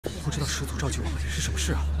知道始祖召集我们是什么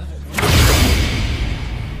事啊？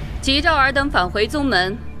急召尔等返回宗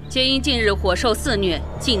门，皆因近日火兽肆虐，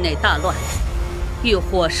境内大乱，遇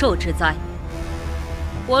火兽之灾。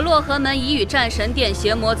我洛河门已与战神殿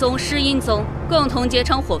邪魔宗、狮阴宗共同结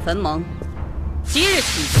成火焚盟，即日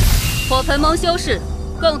起，火焚盟修士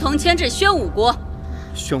共同迁至宣武国。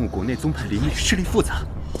宣武国内宗派林立，势力复杂，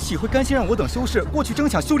岂会甘心让我等修士过去争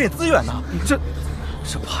抢修炼资源呢？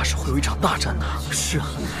这怕是会有一场大战呐！是啊，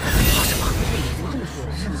怕什么？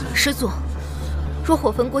始祖，若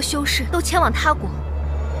火焚国修士都前往他国，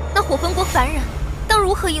那火焚国凡人当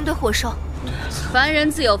如何应对火兽？凡人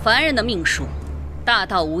自有凡人的命数，大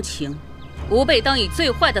道无情，吾辈当以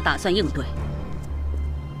最坏的打算应对。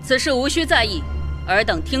此事无需在意，尔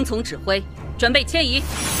等听从指挥，准备迁移。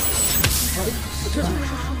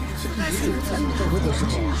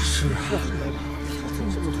是啊。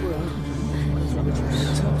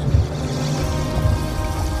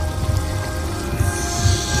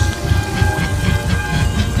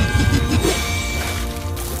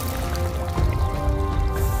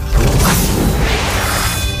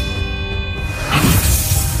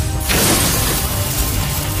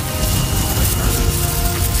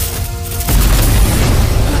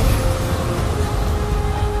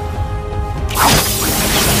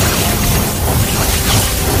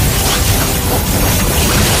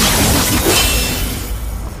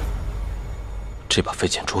这把飞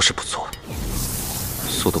剑着实不错，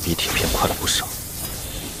速度比铁片快了不少。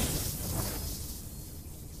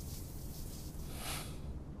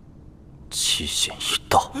期限已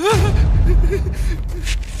到，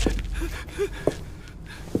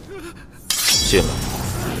进来。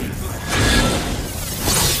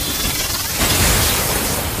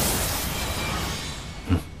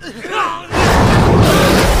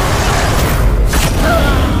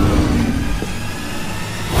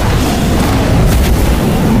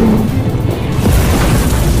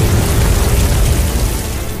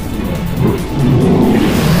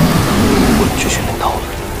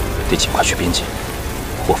得尽快去边界，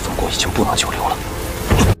火焚国已经不能久留了。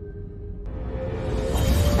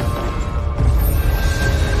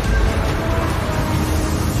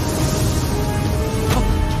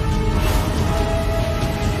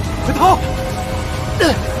快逃！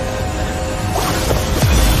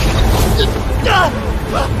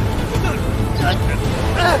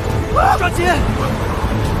抓紧！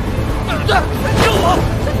救我！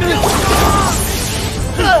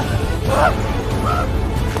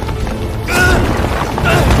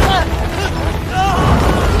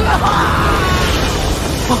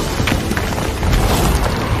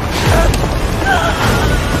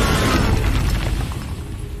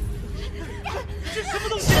这什么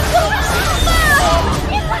东西？怎么办啊？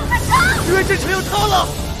你快逃！因为这城要塌了，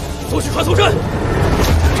速去传送阵！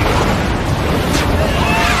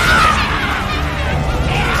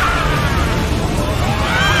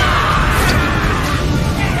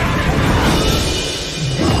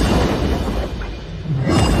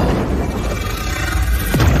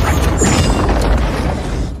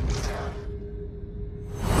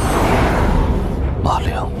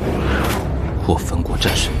火焚国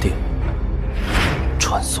战神殿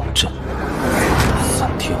传送阵，3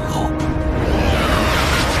天后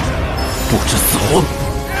不知死活。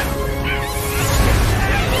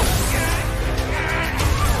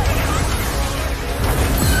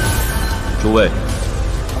诸位，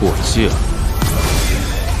过界了。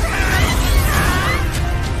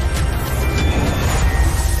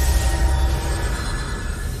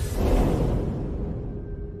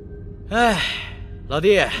哎，老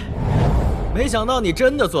弟。没想到你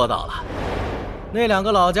真的做到了。那2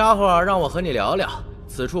个老家伙让我和你聊聊，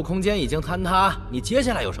此处空间已经坍塌，你接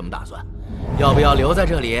下来有什么打算？要不要留在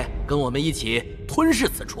这里，跟我们一起吞噬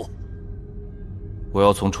此处？我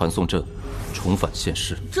要从传送阵重返现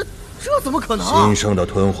世。这怎么可能？新生的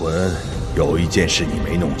吞魂，有一件事你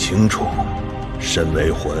没弄清楚：身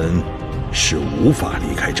为魂，是无法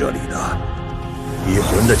离开这里的。以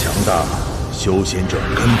魂的强大，修仙者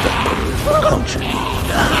根本无反抗之力。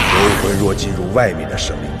幽魂若进入外面的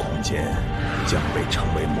生灵空间，将被称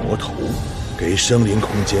为魔头，给生灵空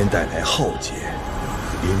间带来浩劫。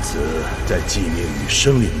因此，在寂灭与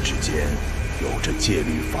生灵之间，有着戒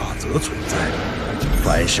律法则存在。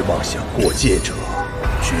凡是妄想过界者，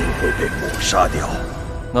均会被抹杀掉。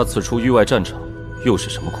那此处域外战场又是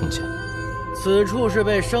什么空间？此处是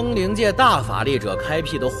被生灵界大法力者开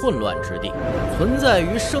辟的混乱之地，存在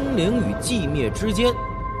于生灵与寂灭之间。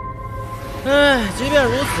即便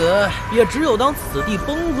如此，也只有当此地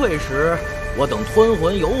崩溃时，我等吞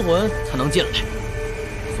魂游魂才能进来。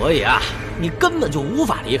所以你根本就无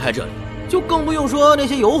法离开这里，就更不用说那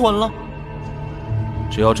些游魂了。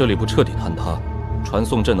只要这里不彻底坍塌，传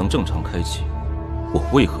送阵能正常开启，我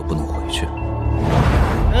为何不能回去？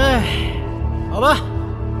哎，好吧，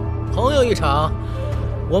朋友一场，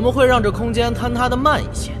我们会让这空间坍塌的慢一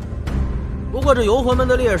些。不过这游魂们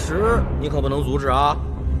的猎食，你可不能阻止啊！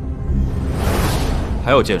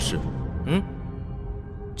还有件事，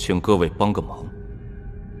请各位帮个忙，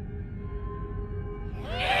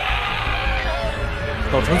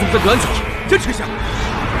到传送阵最安全了，坚持一下。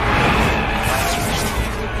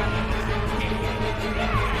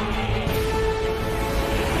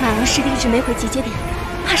马郎师弟一直没回集结点，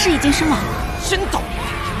怕是已经身亡了。真倒霉，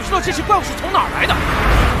也不知道这些怪物是从哪儿来的。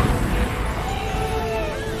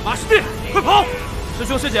马师弟，快跑！师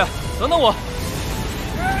兄师姐，等等我。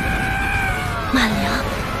马良，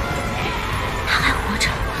他还活着。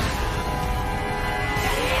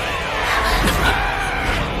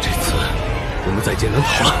这次我们在劫难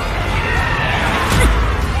逃了。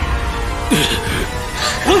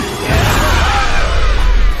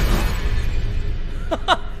哈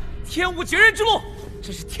哈，天无绝人之路，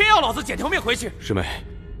真是天要老子捡条命回去。师妹，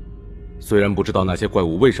虽然不知道那些怪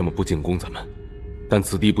物为什么不进攻咱们，但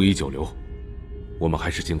此地不宜久留，我们还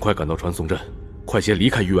是尽快赶到传送阵，快些离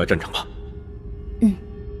开域外战场吧。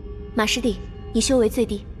马师弟，你修为最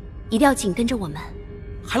低，一定要紧跟着我们。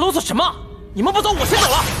还啰嗦什么？你们不走，我先走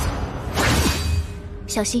了。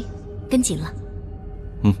小心，跟紧了。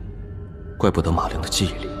怪不得马良的记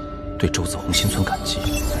忆里对周子红心存感激。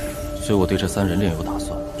虽我对这3人另有打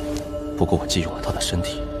算，不过我既用了他的身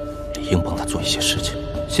体，理应帮他做一些事情。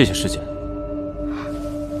谢谢师姐。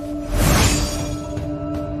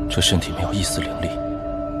这身体没有一丝灵力，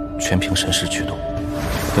全凭神识驱动。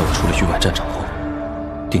待我出了域外战场后，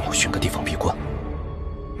定要寻个地方闭关。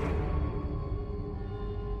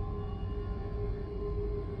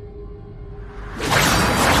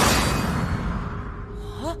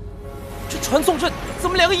啊！这传送阵怎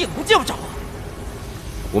么连个影都见不着啊？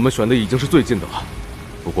我们选的已经是最近的了，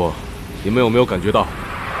不过你们有没有感觉到，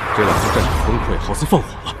这2座战场崩溃好似放火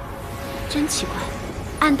了？真奇怪，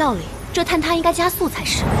按道理这坍塌应该加速才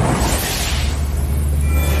是。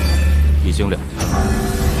已经2天了。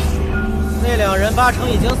那2人8成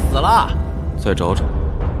已经死了。再找找，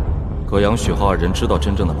葛阳、许浩2人知道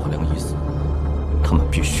真正的马良已死，他们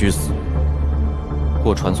必须死。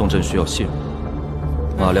过传送阵需要信任，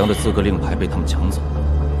马良的资格令牌被他们抢走，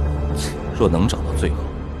若能找到最好，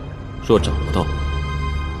若找不到，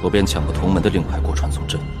我便抢个同门的令牌过传送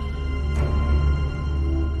阵。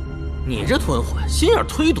你这吞混心眼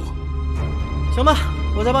忒多。行吧，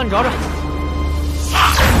我再帮你找找。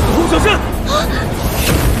小心！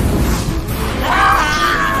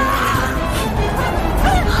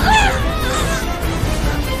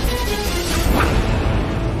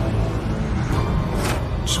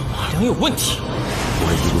这马良有问题。我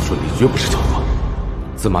也一路顺利，绝不是巧合。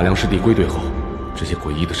自马良师弟归队后，这些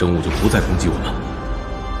诡异的生物就不再攻击我们。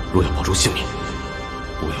若要保住性命，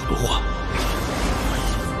不要多话。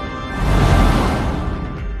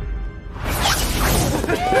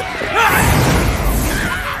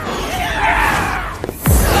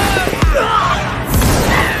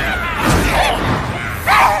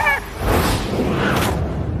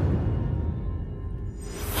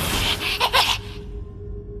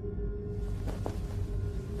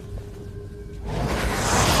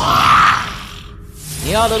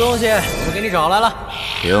你要的东西我给你找来了。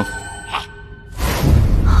停！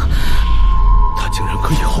他竟然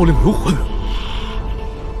可以号令游魂。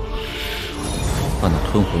按那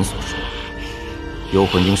吞魂所说，游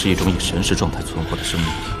魂应是一种以神识状态存活的生命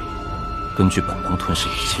体，根据本能吞噬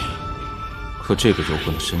一切。可这个游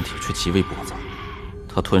魂的身体却极为聒噪，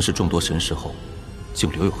他吞噬众多神识后，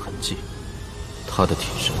竟留有痕迹。他的体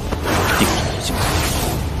质定是已经死，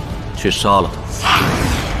去杀了他。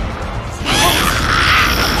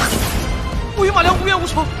我与马良无冤无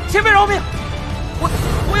仇，前辈饶命！我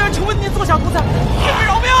愿成为您座下奴才，前辈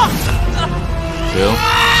饶命！停！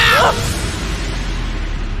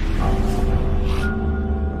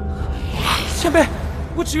前辈，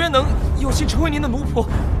我只愿能有幸成为您的奴仆，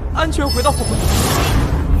安全回到火魂。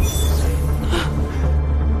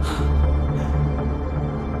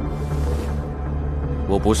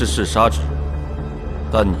我不是嗜杀之人，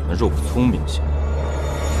但你们若不聪明些，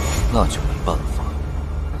那就没办法。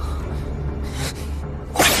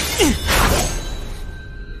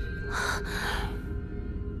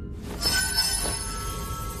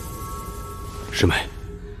师妹，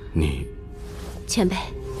你……前辈，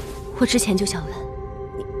我之前就想问，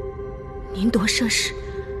您夺舍时，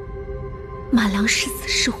马良是死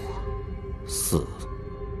是活？死。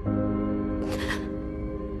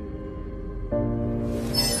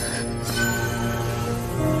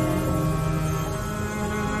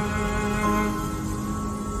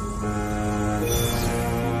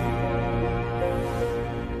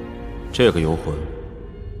这个游魂，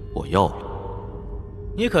我要了。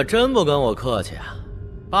你可真不跟我客气啊！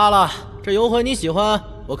罢了，这游魂你喜欢，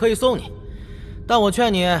我可以送你，但我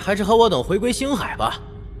劝你还是和我等回归星海吧，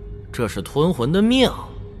这是吞魂的命。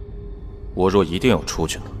我若一定要出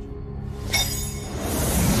去呢，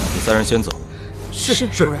你三人先走。是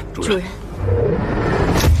主人。主人。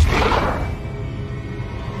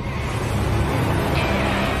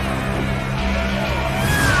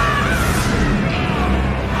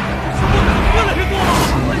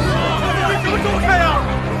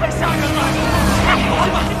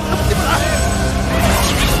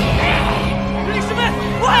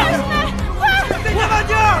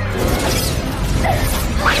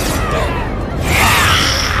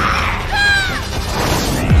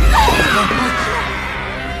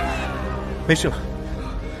没事了，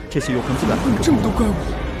这些游魂不敢碰这么多怪物，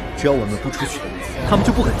只要我们不出去，他们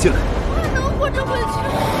就不敢进来。我能活着回去。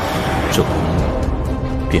这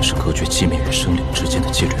便是隔绝寂灭与生灵之间的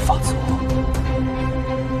戒律法则。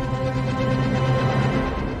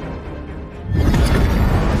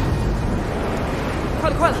快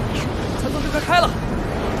了，传送阵快开了！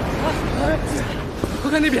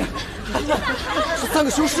快看那边，是3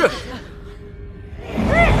个修士。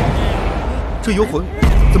这游魂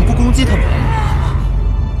怎么不攻击他们？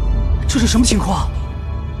这是什么情况？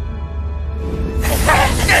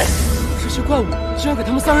这些怪物竟然给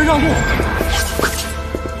他们3人让路！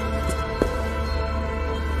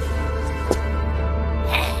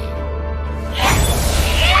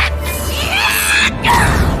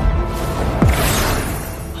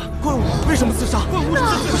怪物为什么自杀？怪物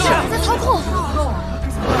是在操控。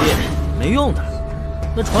老弟，没用的，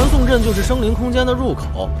那传送阵就是生灵空间的入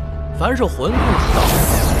口。凡是魂控制到，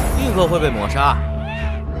立刻会被抹杀。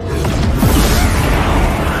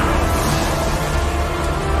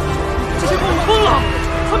这些怪物疯了，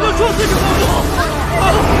他们要撞碎这怪物！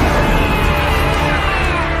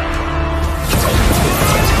救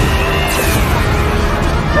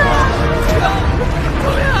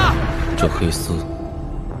命啊！这黑丝，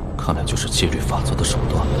看来就是戒律法则的手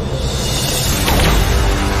段。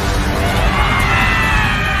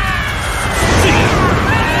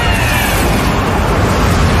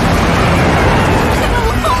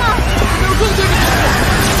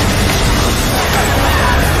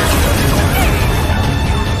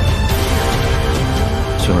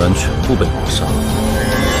竟然全部被抹杀，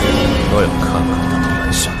我要看看他们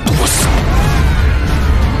还想多死。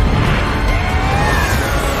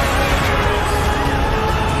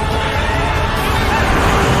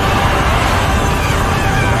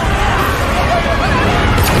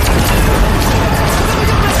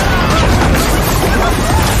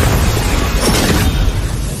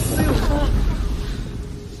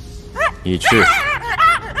你去。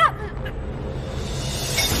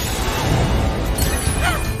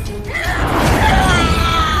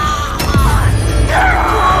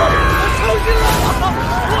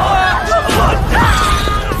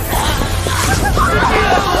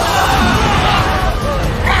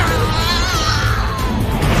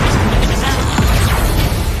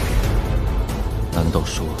难道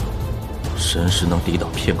说，神识能抵挡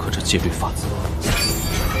片刻这戒律法则？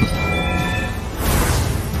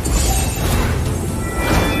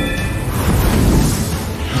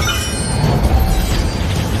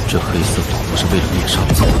这黑丝仿佛是为了猎杀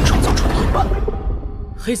造物创造出的一般。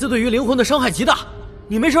黑丝对于灵魂的伤害极大，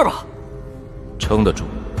你没事吧？撑得住，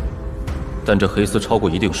但这黑丝超过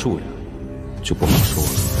一定数量，就不好说了。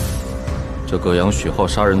这葛阳许浩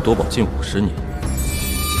杀人夺宝近50年，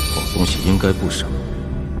好东西应该不少，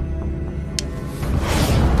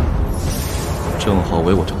正好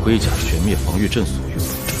为我这龟甲全灭防御阵所用。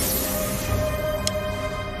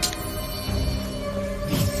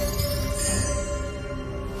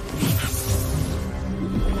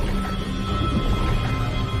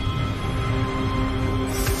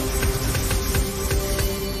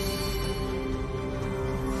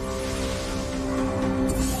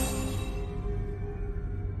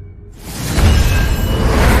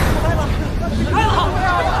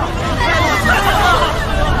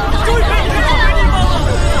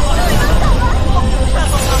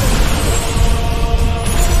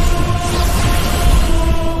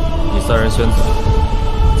3人先走，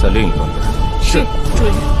在另一端等。是，主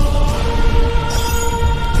人。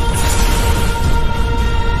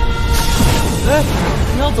哎，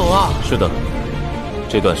你要走了？是的，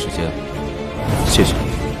这段时间，谢谢你。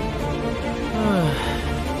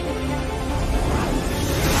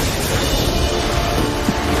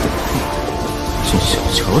真想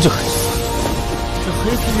瞧这黑丝。这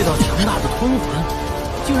黑丝遇到强大的吞魂，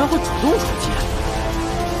竟然会主动出击。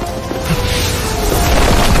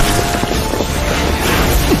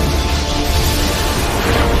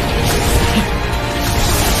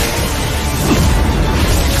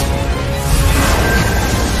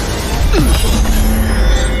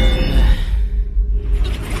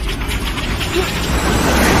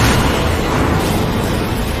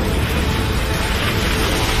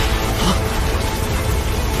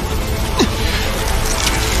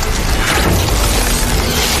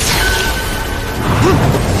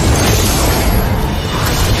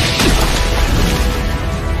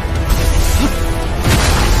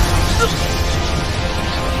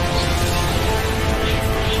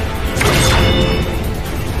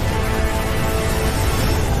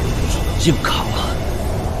硬扛了。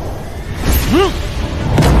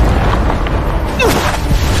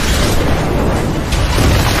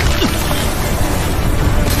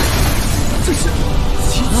这是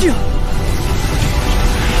奇境。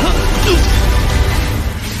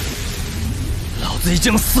老子已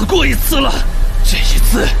经死过一次了，这一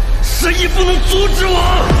次谁也不能阻止我。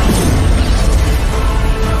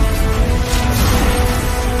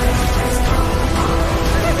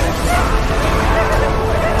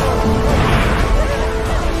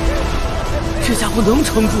这家伙能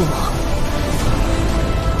撑住吗？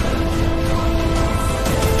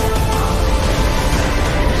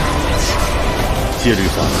戒律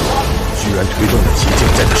法则居然推动了奇境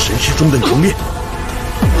在这神识中的凝练。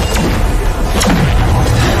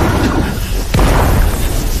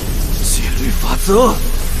戒律法则，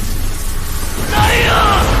来呀！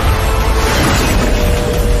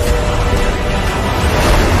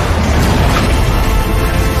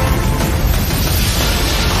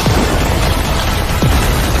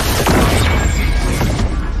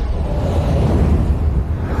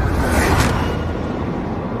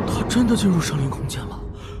真的进入生灵空间了？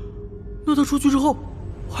那他出去之后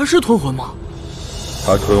还是吞魂吗？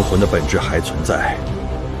他吞魂的本质还存在，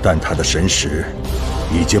但他的神识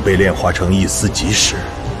已经被炼化成一丝即石。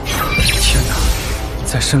天哪，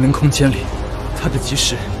在生灵空间里，他的即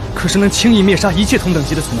石可是能轻易灭杀一切同等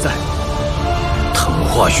级的存在。藤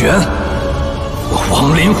花源，我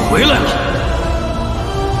王林回来了，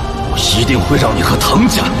我一定会让你和藤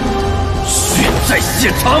家血债血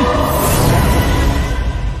偿。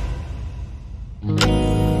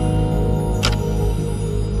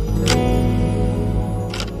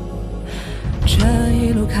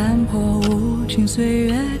看破无尽岁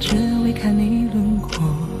月，只为看你轮廓。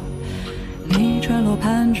你坠落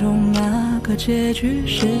盘中那个结局，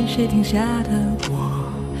是谁定下的我？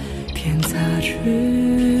偏擦去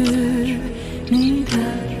你的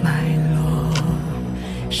脉络，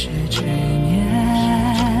是执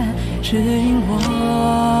念指引我。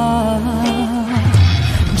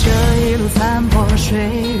这一路残破，岁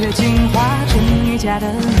月净化真与假的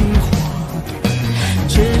迷惑。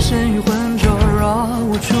只身与浑浊，若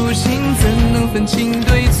无初心，怎能分清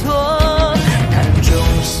对错？看众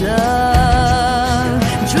生